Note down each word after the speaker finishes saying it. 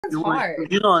It's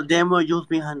hard. You know, damn well you was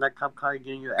behind that cop car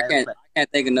getting your ass back. I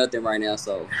can't think of nothing right now,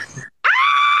 so.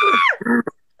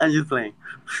 I'm just playing.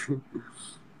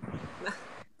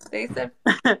 They said.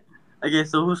 Okay,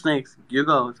 so who's next? You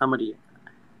go, somebody.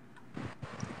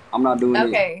 I'm not doing it.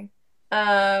 Okay.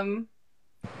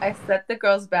 I set the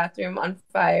girls' bathroom on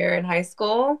fire in high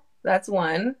school. That's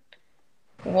one.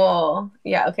 Well,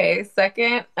 yeah, okay.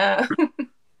 Second,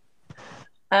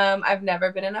 I've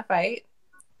never been in a fight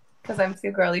because I'm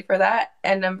too girly for that.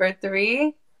 And number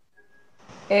 3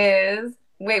 is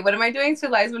wait, what am I doing? 2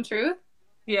 lies, 1 truth?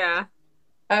 Yeah.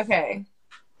 Okay.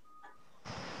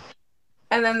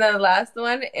 And then the last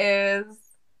one is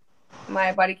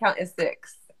my body count is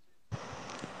 6.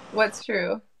 What's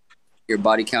true? Your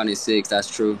body count is 6.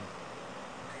 That's true.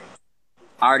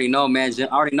 I already know, man. I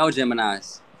already know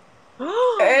Geminis.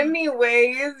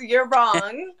 Anyways, you're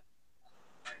wrong.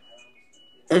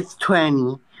 It's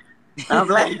 20. I'm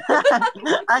like,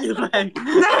 I just like.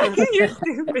 You're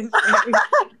stupid.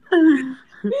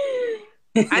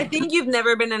 I think you've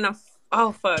never been in a.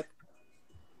 Oh fuck.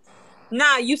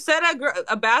 Nah, you set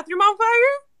a bathroom on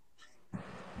fire?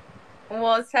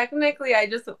 Well, technically, I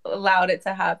just allowed it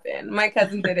to happen. My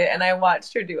cousin did it, and I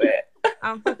watched her do it.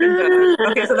 I'm fucking done.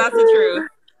 Okay, so that's the truth.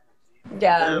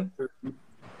 Yeah.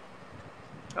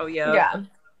 Oh, yeah.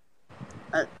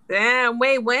 Yeah. Damn,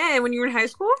 wait, when? When you were in high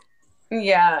school?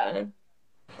 Yeah.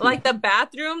 Like the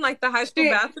bathroom? Like the high school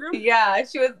bathroom? Yeah,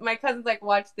 my cousin's like,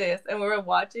 watch this. And we were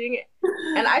watching it.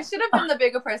 And I should have been the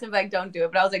bigger person, like, don't do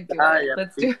it. But I was like, do it. Yeah,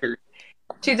 let's do it.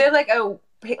 She did like a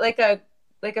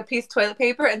piece of toilet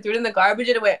paper and threw it in the garbage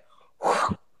and it went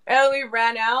whoosh, and we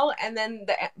ran out and then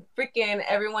the freaking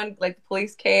everyone, like the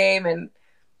police came, and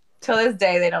till this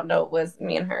day they don't know it was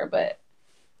me and her, but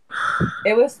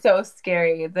it was so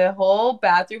scary. The whole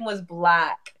bathroom was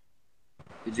black.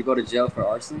 Did you go to jail for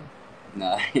arson?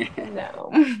 Nah. No.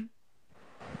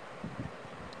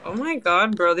 Oh my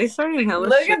god, bro. They starting hella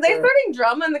Look shit at they up. starting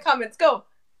drama in the comments. Go.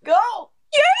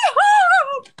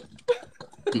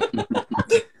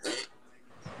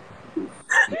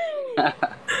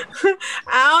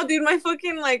 Ow, dude, my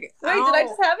fucking like. Wait, ow. did I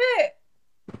just have it?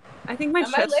 I think my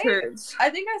chest hurts. I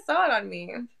think I saw it on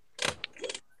me.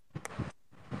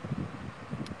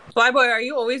 Flyboy, are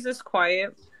you always this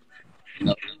quiet?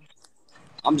 No.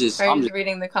 I'm just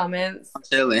reading the comments? I'm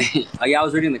chilling. Oh yeah, I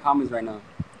was reading the comments right now.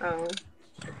 Oh.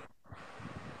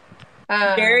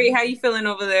 Gary, how you feeling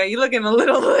over there? You looking a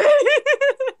little lit.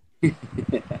 Yeah.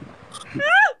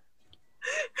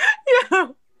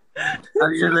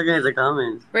 I'm just looking at the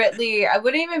comments. Britley, I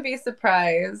wouldn't even be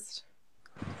surprised.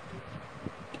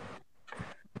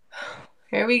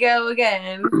 Here we go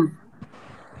again.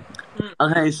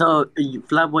 Okay, so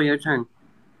Flatboy, your turn.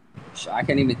 I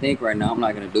can't even think right now. I'm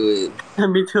not gonna do it.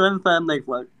 Me too. I'm like,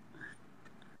 what?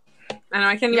 I know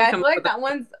I can't even. Yeah, I feel like that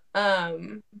one's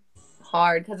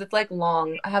hard because it's like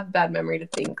long. I have a bad memory to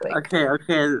think. Like, Okay. Let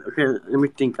me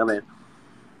think of it.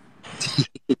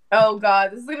 oh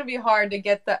god, this is gonna be hard to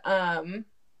get the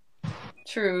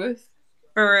truth.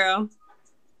 For real.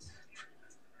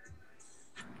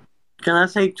 Can I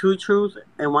say 2 truths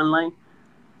and 1 lie?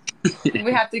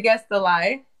 We have to guess the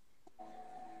lie.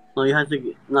 No, you have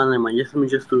to. No, never mind. Let me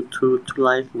just do two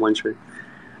lies, 1 truth.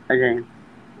 Okay.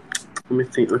 Let me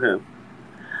think. Okay.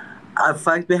 I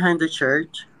fucked behind the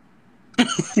church.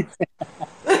 That's the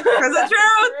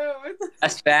truth.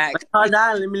 That's fact. Hold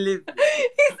on, let me leave.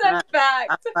 He said fact.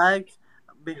 I fucked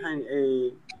behind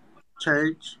a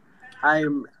church. I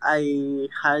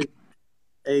had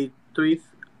a threesome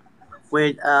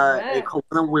with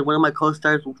one of my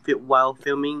co-stars while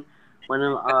filming one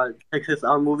of Texas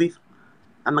our movies.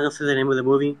 I'm not gonna say the name of the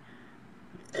movie.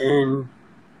 And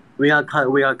we got caught.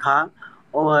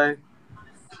 Or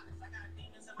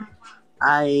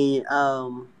I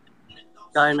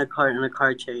got in a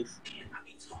car chase.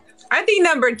 I think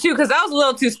number 2, because that was a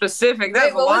little too specific.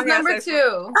 Wait, what was number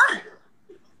 2?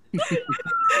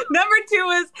 Number 2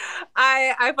 is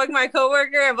I fucked my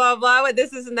coworker and blah blah with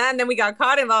this and that, and then we got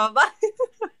caught and blah blah blah.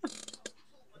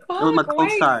 It was my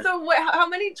co-star. So how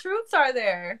many truths are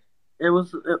there? It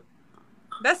was.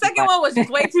 That second one was just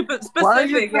way too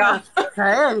specific, y'all.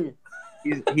 Hey.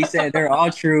 He said they're all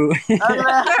true.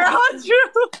 They're all true.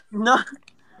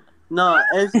 No,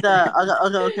 it's the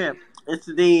okay. It's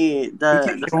the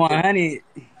 100.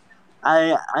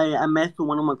 I met with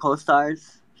one of my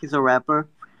co-stars. He's a rapper,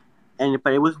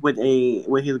 but it was with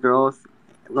his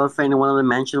girlfriend in one of the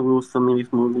mansions we were filming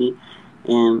this movie,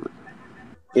 and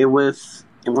it was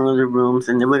in one of the rooms,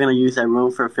 and they were gonna use that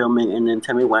room for filming, and then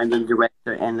tell me why the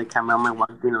director and the cameraman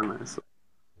walked in on us.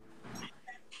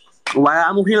 Why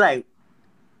I'm here like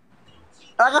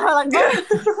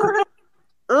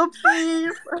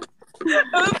Oopsies.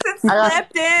 Oops, it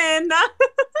slept in.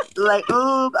 Like,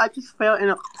 oops, I just fell in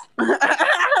a...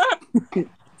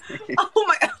 Oh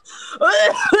my God.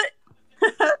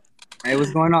 Hey,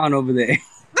 what's going on over there?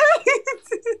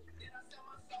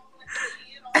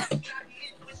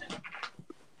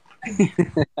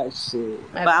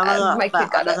 Shit. But I'm not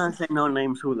gonna say no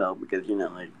names who though, because you know,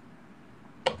 like,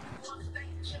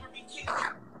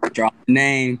 Drop the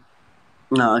name.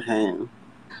 no, I can't.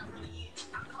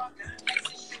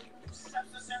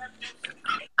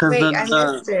 Cause Wait,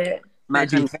 I missed it. They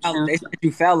said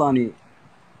you fell on it.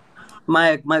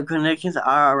 my connections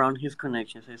are around his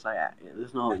connections. It's like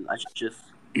there's no. I should just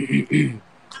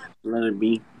let it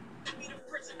be.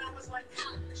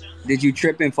 Did you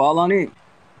trip and fall on it?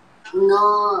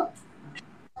 No.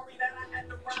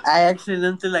 I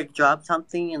accidentally like dropped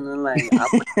something and then like I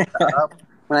put it up.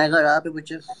 When I got up, it was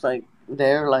just like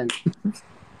there, like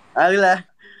I like.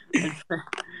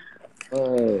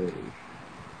 Oh.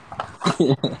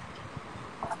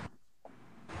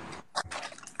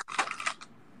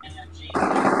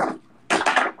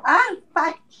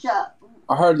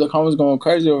 I heard the comments going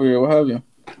crazy over here. What have you?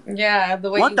 Yeah, the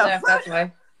way What you the left, fuck? that's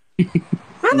why.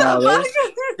 No,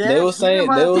 they were saying.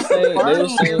 Because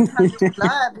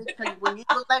when you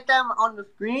look like that on the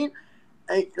screen,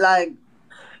 like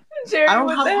Jerry, I don't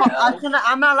what have. the hell?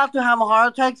 I'm not allowed to have a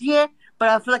heart attack here, but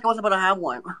I feel like I was about to have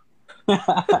one.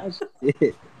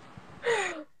 Shit.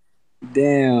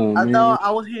 Damn, I man. thought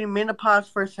I was hitting menopause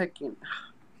for a second.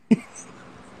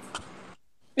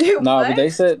 No, What? but they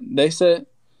said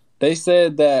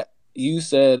that you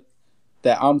said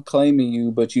that I'm claiming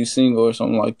you, but you single or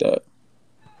something like that.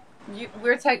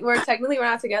 We're technically we're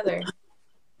not together.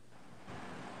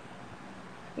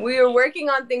 We are working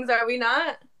on things, are we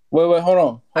not? Wait, hold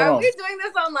on. Are we doing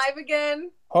this on live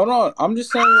again? Hold on. I'm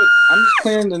just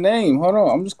clearing the name. Hold on.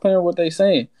 I'm just clearing what they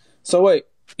saying. So wait,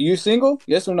 you single?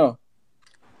 Yes or no?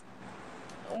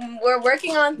 We're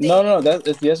working on things. No,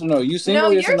 it's yes or no. You single? No,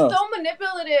 yes you're or no? so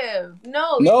manipulative.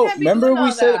 No, you No, can't be remember doing all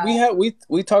we said that.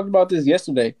 we talked about this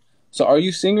yesterday. So are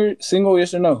you single?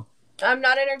 Yes or no? I'm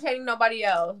not entertaining nobody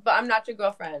else, but I'm not your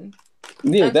girlfriend.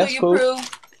 Yeah, Until that's you cool. prove.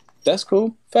 That's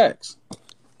cool. Facts.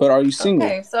 But are you single?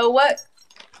 Okay, so what?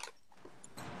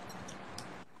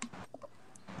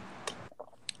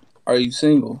 Are you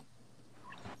single?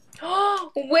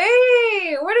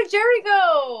 Wait, where did Jerry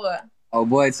go? Oh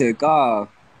boy, took off.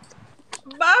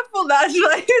 Bye, full like,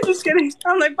 just kidding.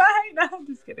 I'm like, bye. No, I'm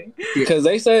just kidding. Because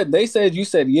they said you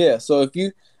said yeah. So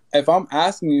if I'm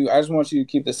asking you, I just want you to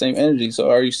keep the same energy. So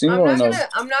are you single or no?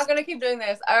 I'm not gonna keep doing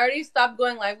this. I already stopped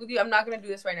going live with you. I'm not gonna do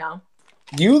this right now.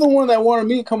 You the one that wanted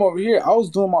me to come over here. I was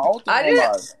doing my own thing. I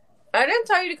didn't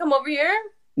tell you to come over here.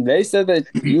 They said that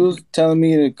you was telling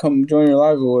me to come join your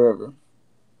live or whatever.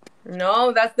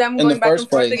 No, that's them In going the back first and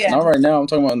forth place. again. Not right now. I'm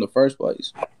talking about in the first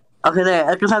place. Okay, then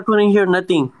I guess I couldn't hear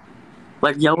nothing.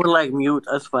 Like y'all were like mute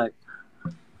as fuck.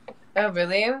 Oh,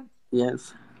 really?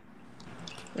 Yes.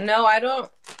 No, I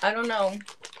don't know.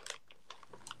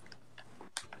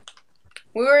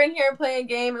 We were in here playing a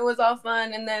game. It was all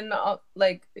fun, and then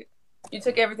like you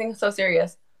took everything so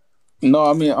serious. No,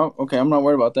 I mean, okay, I'm not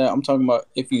worried about that. I'm talking about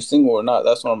if you single or not.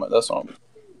 That's what I'm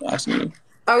asking you.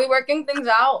 Are we working things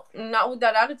out? Not with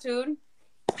that attitude.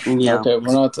 Yeah. Okay,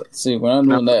 we're not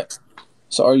doing that.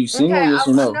 So are you single? Okay, Yes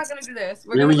or no? I'm not gonna do this.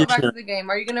 We're gonna go back to the game.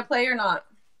 Are you gonna play or not?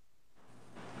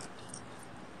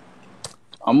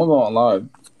 I'm gonna go on live.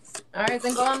 All right,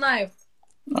 then go on live.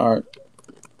 All right.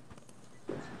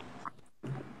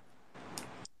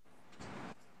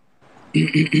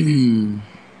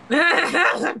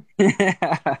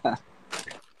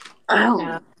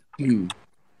 Yeah.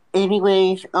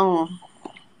 Anyways, I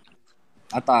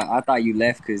thought you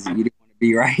left because you didn't want to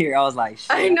be right here. I was like, shit.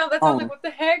 I know that sounds like what the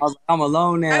heck. I was like, I'm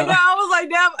alone now. I know. I was like,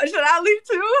 damn. Should I leave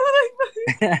too?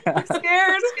 I'm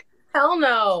scared. Hell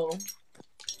no.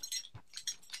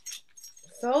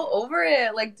 So over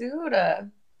it, like, dude.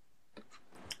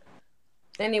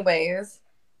 Anyways,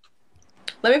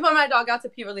 let me put my dog out to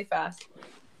pee really fast.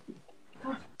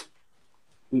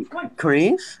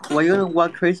 Chris, why you gonna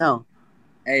walk Chris out?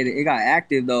 Hey, it got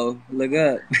active though. Look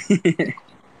up.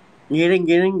 Get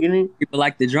in. People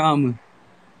like the drama.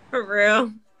 For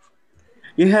real.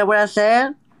 You heard what I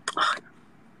said?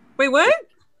 Wait, what?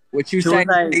 What you She say? was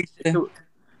like,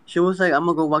 she was like, I'm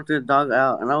gonna go walk the dog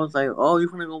out, and I was like, oh, you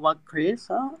gonna go walk Chris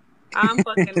out? I'm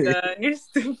fucking done. You're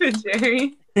stupid,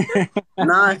 Jerry.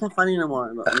 Nah, it's not funny no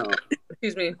more. No.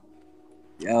 Excuse me.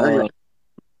 Yo.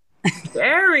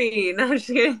 Jerry. No, I'm just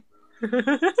kidding.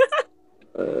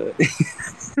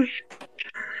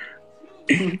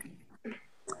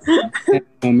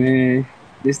 Oh man.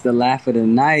 This the laugh of the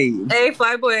night. Hey,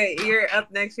 Flyboy, you're up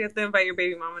next. You have to invite your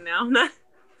baby mama now.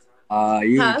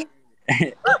 You Huh?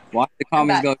 watch the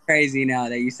comments go crazy now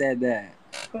that you said that.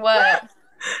 What?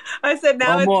 I said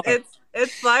now One more. it's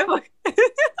Flyboy.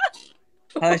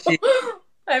 Hush it.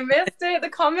 I missed it. The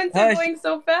comments Hush. are going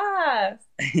so fast.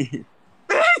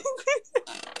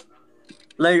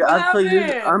 Like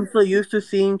What I'm so used to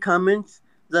seeing comments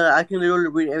that I can literally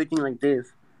read everything like this.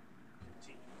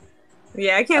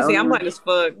 Yeah, I can't see. I'm blind as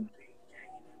fuck.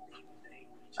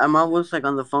 I'm always like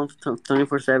on the phone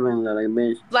 24/7. That I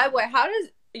miss. Flyboy, how does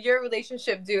your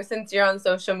relationship do since you're on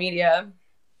social media?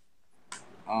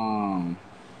 What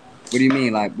do you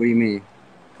mean? Like, what do you mean?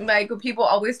 Like, with people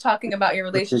always talking about your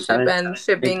relationship and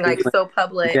shit being like so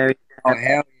public. Oh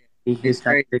hell, He's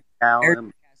great. the cow.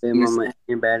 Mama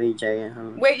and Betty J.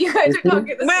 Wait, you guys are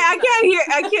talking. Wait,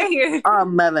 I can't hear. Oh,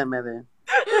 Melvin.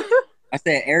 I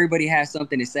said everybody has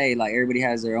something to say. Like everybody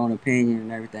has their own opinion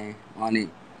and everything on it.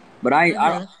 But I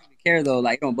don't even care though.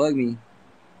 Like, it don't bug me.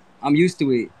 I'm used to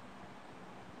it.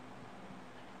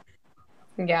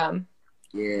 Yeah.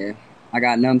 Yeah, I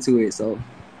got numb to it. So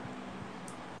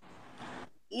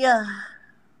Yeah.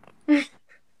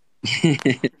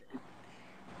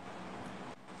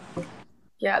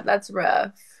 Yeah, that's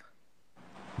rough.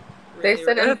 They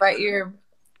said invite your.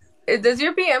 Does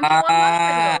your BM go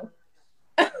on?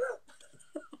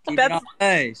 keep it on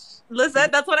hush. Listen,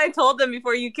 that's what I told them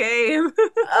before you came.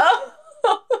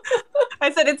 Oh.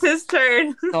 I said it's his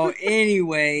turn. So,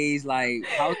 anyways, like,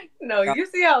 how? No, you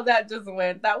see how that just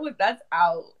went. That's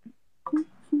out.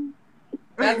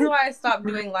 That's why I stopped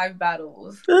doing live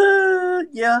battles.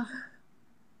 Yeah.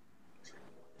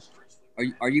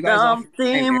 Are you guys off?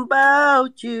 Something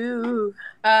about you.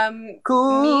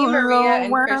 Cool Me, Maria,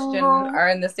 and around. Christian are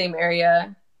in the same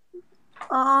area.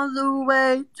 All the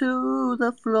way to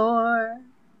the floor.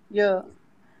 Yeah.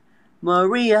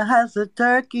 Maria has a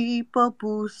turkey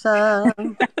pupusa.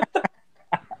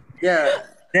 Yeah.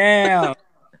 Damn.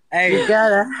 Hey, You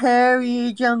got a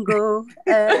hairy jungle.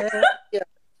 Yeah.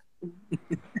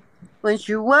 When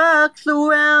she walks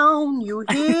around, you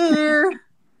hear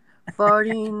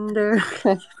farting there.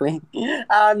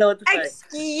 I don't know what to say.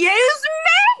 Excuse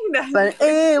me. But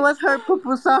it was her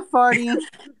pupusa farting.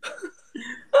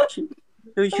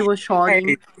 She was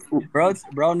farting. hey,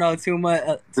 bro, know too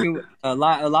much, a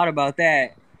lot about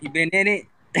that. He been in it.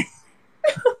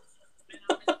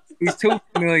 He's too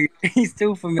familiar. He's too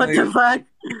What familiar. the fuck?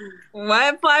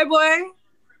 What, Flyboy?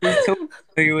 He's too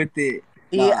familiar with it.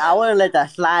 Yeah, I wouldn't let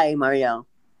that slide, Mario.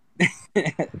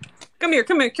 Come here.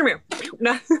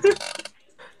 No.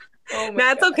 Oh my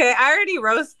Nah, it's God. okay. I already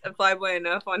roasted Flyboy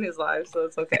enough on his live, so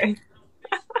it's okay.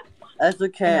 That's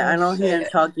okay. I know he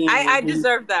ain't talking. I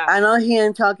deserve that. I know he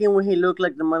ain't talking when he looked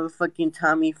like the motherfucking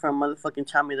Tommy from motherfucking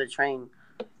Tommy the Train.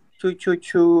 Choo choo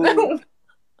choo.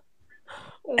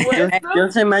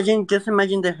 just imagine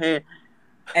the hair.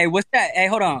 Hey, what's that? Hey,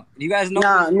 hold on. You guys know?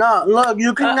 No, look,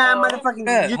 you cannot Uh-oh.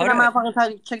 motherfucking, you Hold cannot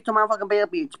motherfucking check to motherfucking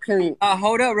baby, period.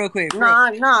 Hold up, real quick. No,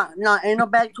 ain't no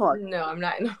back talk. No, I'm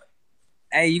not.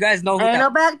 Hey, you guys know who Ain't no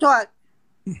back talk.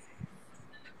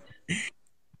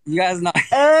 You guys know?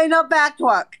 Ain't no back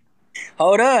talk.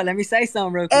 Hold up, let me say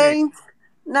something real quick. Ain't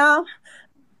no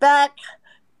back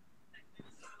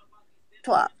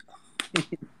talk.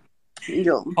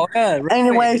 Yo. Hold up. Real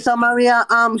Anyway, quick. so Maria,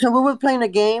 so we were playing a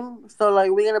game. So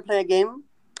like, we're gonna play a game.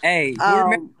 Hey,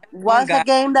 who What's the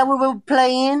game that we were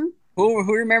playing? who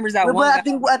remembers that We one? were, guy?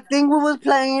 I think we was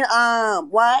playing.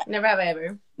 What? Never have I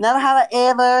ever. Never have I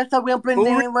ever. So we're playing Who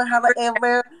Never have I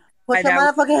ever. Put Like your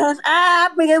that- motherfucking hands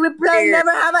up because we play Here.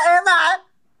 Never have I ever.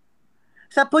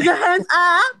 So put your hands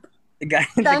up. The guy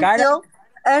Thank that you.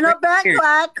 Ain't no back Here.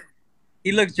 track.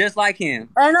 he looks just like him.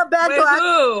 Ain't no back Wait, track.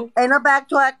 who? Ain't no back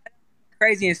track.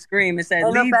 Crazy and scream and said,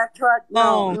 Ain't no "Leave back track.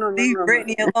 No, alone. Leave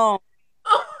Brittany alone."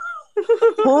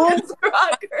 Who? Chris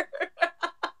Crocker.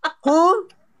 Who?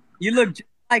 You look just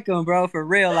like him, bro. For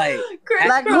real, like Chris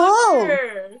Like who?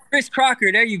 Crocker. Chris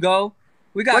Crocker. There you go.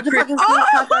 We got What the Chris. fucking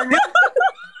Crocker?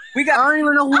 We I got don't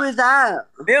even know who is that.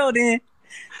 building.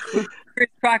 Chris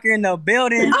Crocker in the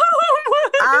building.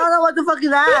 I don't know what the fuck is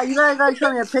that. You guys gotta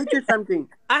show me a picture or something.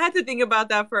 I had to think about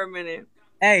that for a minute.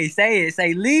 Hey, say it.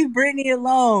 Say, leave Brittany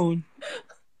alone.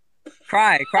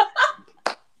 Cry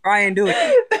and do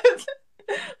it.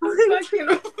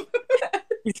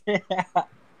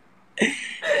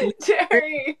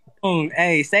 Jerry.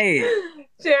 Hey, say it,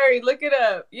 Jerry, look it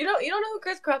up. You don't know who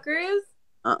Chris Crocker is?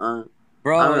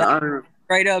 bro. I don't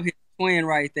Straight up, his twin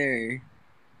right there.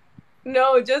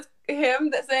 No, just him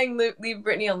that saying leave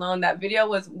Brittany alone. That video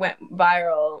went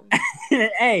viral.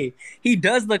 Hey, he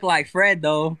does look like Fred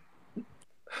though.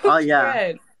 Oh, yeah.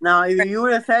 Fred. Now, if you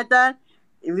would have said that,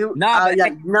 if you Nah,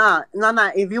 but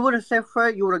nah. If you would have said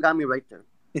Fred, you would have got me right there.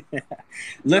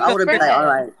 look I up would have been Fred. like, all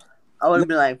right. I would have Look-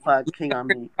 been like, fuck, king on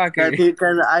me. Crocker.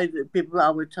 Because people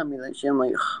always tell me that shit. I'm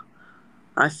like,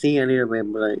 I see a little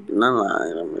bit, but like,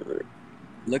 no.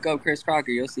 Look up Chris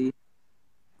Crocker. You'll see.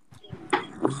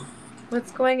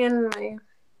 What's going in my?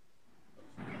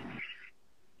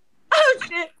 Oh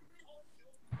shit.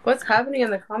 What's happening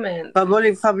in the comments?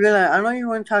 Fabiola, I know you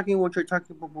weren't talking what you're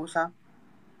talking about, Bosa.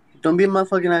 Don't be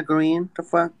motherfucking agreeing. The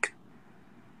fuck?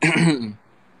 The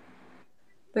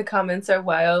comments are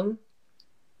wild.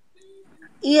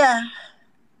 Yeah.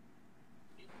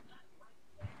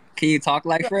 Can you talk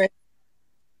like Fred?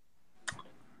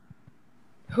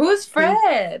 Who's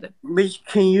Fred? Bitch,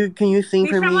 can you sing He's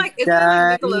for from, me? like, isn't it,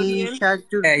 like, Daddy Nickelodeon? shark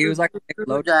doo Yeah, he was like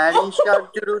Nickelodeon. Daddy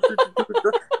shark doo doo doo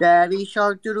doo. Daddy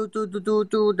shark doo doo doo doo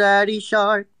doo. Daddy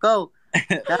shark go.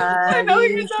 I know what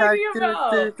Daddy you're shark talking doo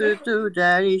about. doo doo.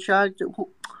 Daddy shark doo.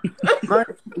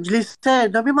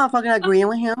 Listen, don't be motherfucking agreeing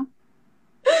with him.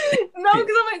 No,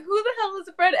 because I'm like, who the hell is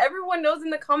Fred? Everyone knows in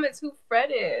the comments who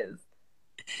Fred is.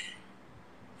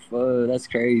 Whoa, that's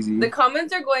crazy. The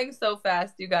comments are going so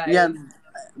fast, you guys. Yeah,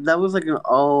 that was like an I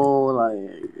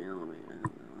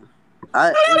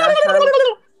last time.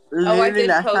 Oh, I did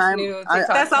last post time, new I- TikToks.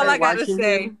 That's all I tried gotta watching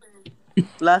say. him.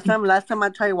 Last time I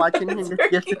tried watching him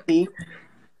just to see,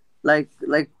 like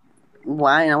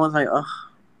why, and I was like, ugh.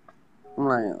 I'm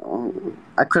like, oh.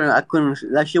 I couldn't.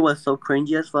 That shit was so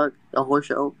cringy as fuck. The whole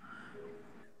show.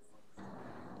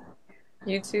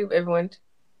 YouTube, everyone.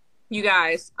 You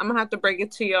guys, I'm gonna have to break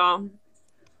it to y'all.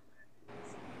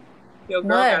 Your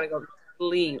girl What? gotta go to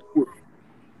sleep.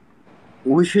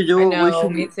 We should I do. know,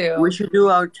 me too. We should do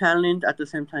our challenge at the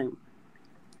same time.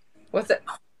 What's it?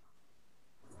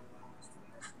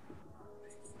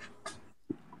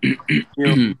 You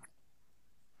know,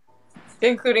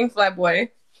 Including Flatboy.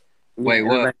 Wait,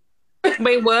 what?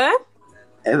 Wait, what?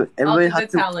 I'll Everybody do the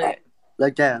has to talent.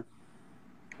 like that.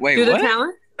 Wait, Do the what?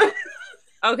 talent?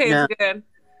 Okay, Yeah. it's good.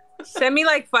 Send me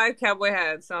like 5 cowboy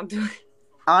hats. I'll do it.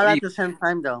 All What at the same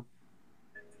time, though.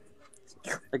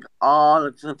 Like all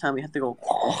at the same time, we have to go.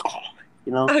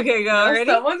 You know. Okay, go. No, Ready?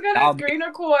 someone's gonna I'll be- screen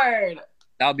record.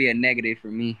 That'll be a negative for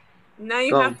me. Now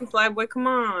you Go. have to fly, boy. Come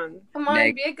on. Come on,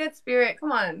 Next. be a good spirit.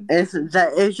 Come on. It's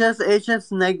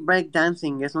just neck break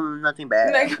dancing. It's nothing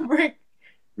bad. Like, break.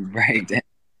 Break that.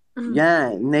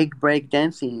 Yeah, neck break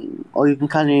dancing, or you can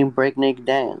call it breakneck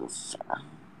dance.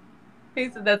 He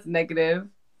said that's negative.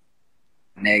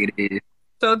 Negative.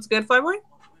 So it's good, Flyboy?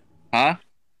 Huh?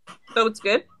 So it's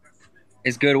good?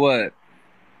 It's good what?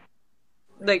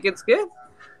 Like, it's good?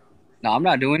 No, I'm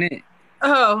not doing it.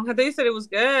 Oh, I thought you said it was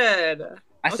good.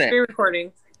 I was said screen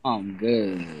recording. I'm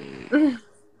good.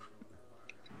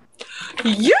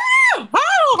 Yeah!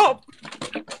 Oh!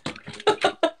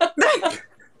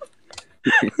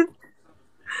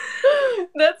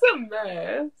 That's a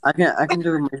mess. I can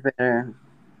do it much better.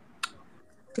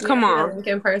 Come Yeah, on. link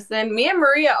in person. Me and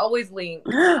Maria always link.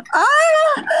 Yeah.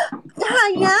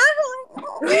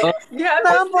 Yeah,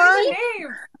 Little what's boy. his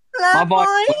name? My volume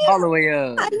was all the way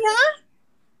up.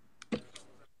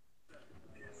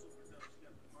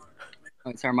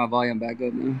 I'll turn my volume back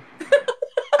up, man.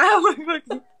 Oh my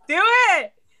fucking do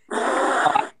it!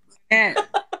 Man.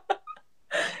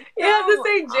 You have to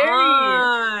say Jerry.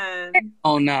 On.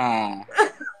 Oh nah.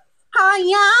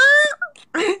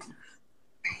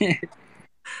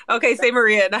 Okay, say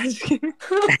Maria. Not just kidding.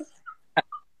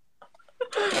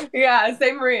 Yeah,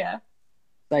 say Maria.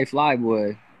 Say fly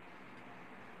boy.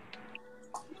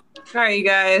 All right, you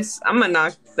guys. I'm gonna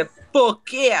knock the fuck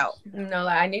out. No,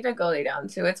 I need to go lay down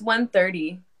too. It's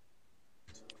 1:30.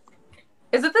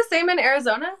 Is it the same in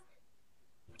Arizona?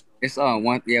 It's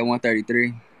 133.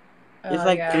 It's Oh,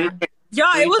 like yeah. Y'all,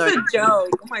 it was a 3:30. joke.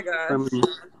 Oh my god. for me.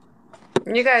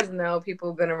 You guys know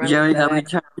people gonna run. Jerry, with how many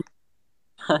that.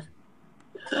 times?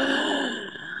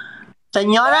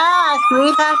 Señora, su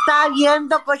hija está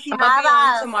viendo I'm gonna be on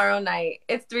cochinadas. tomorrow night.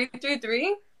 It's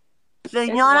 333.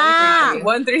 Señora,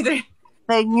 133.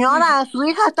 señora, su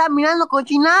hija está mirando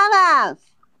cochinadas.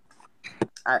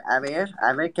 A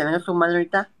ver, que venga su madre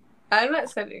ahorita. I'm not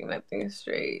setting nothing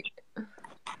straight.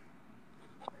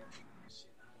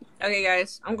 Okay,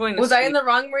 guys. I'm going to Was I in sleep. the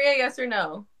wrong, Maria? Yes or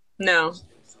no? No.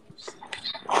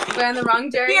 Was I in the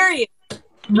wrong, Jerry? Period.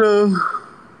 No.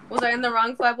 Was I in the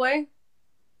wrong, Flatboy?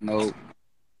 Nope.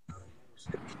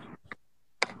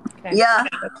 Okay. Yeah,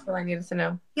 That's all I needed to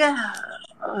know. yeah.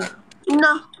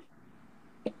 No.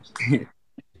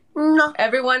 No.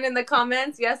 Everyone in the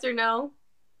comments, yes or no?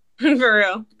 For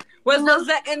real. Was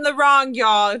Lizette in the wrong,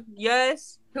 y'all?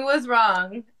 Yes. Who was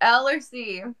wrong? L or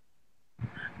C?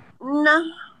 No.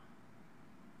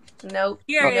 Nope.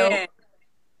 Period.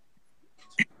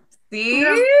 See?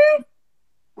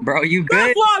 Bro, you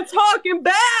That's good? what I'm talking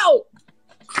about.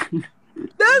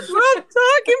 That's what I'm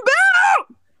talking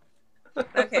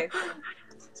about. Okay.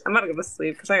 I'm about to go to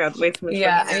sleep because I got way too much.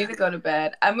 Yeah, I need to go to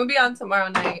bed. I'm gonna be on tomorrow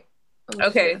night. Oh,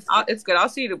 Okay, shit. it's good. I'll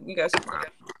see you guys tomorrow.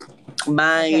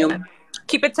 Bye. Okay.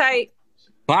 Keep it tight.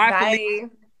 Bye, Bye.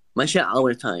 My shit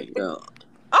always tight, girl.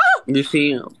 Oh! You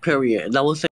see, period. That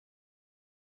was